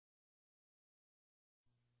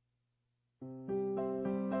Why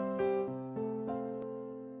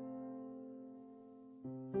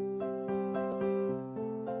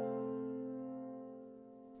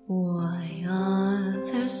are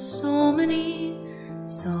there so many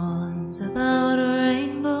songs about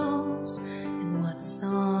rainbows, and what's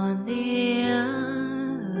on the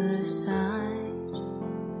other side?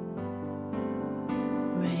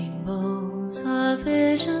 Rainbows are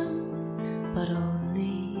visions, but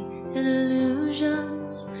only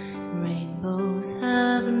illusions. Rainbows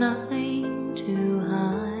have nothing to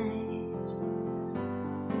hide.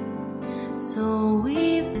 So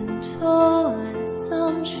we've been told, and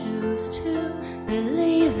some choose to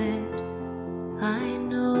believe it. I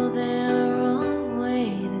know they're wrong,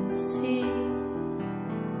 wait and see.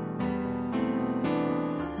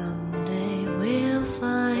 Someday we'll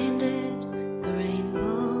find it, the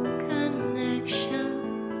rainbow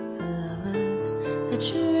connection, the lovers, the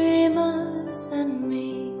dreamers, and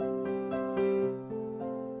me.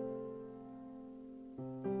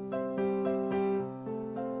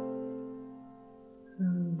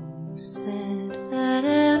 Who said that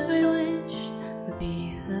every wish would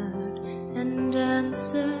be heard and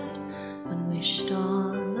answered when wished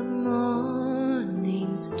on the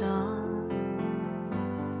morning star?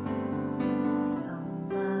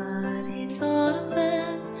 Somebody thought of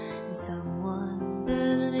that, and someone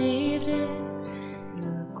believed it,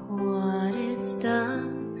 and look what it's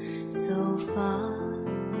done so far.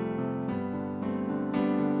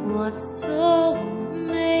 What's so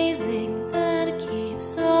amazing that it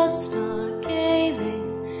keeps us stargazing?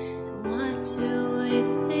 And what do we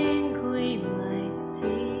think we might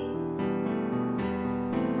see?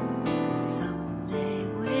 Someday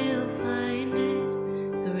we'll find it,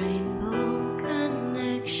 the rainbow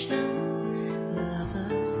connection, the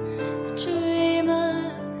lovers, the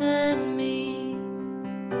dreamers, and me.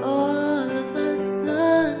 All of us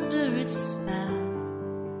under its spell,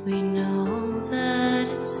 we know that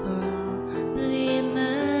it's probably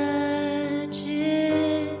magic.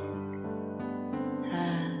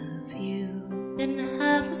 Have you been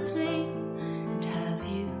half asleep, and have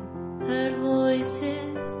you heard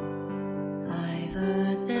voices? I've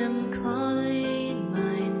heard them calling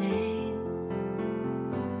my name.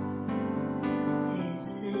 Is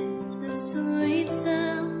this the sweet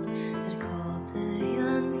sound that called the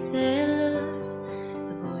young sailors?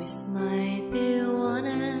 The voice might be one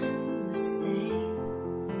and the same.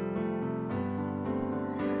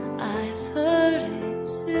 I've heard it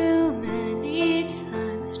too many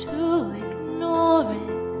times to ignore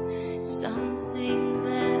it. Something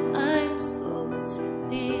that I'm supposed to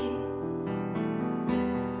be.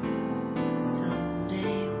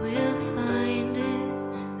 Someday we'll find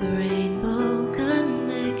it, the rainbow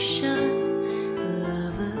connection, the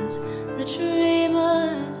lovers, the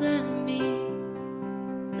dreamers, and me.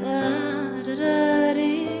 Da da da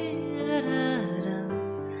dee, da da da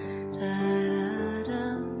da.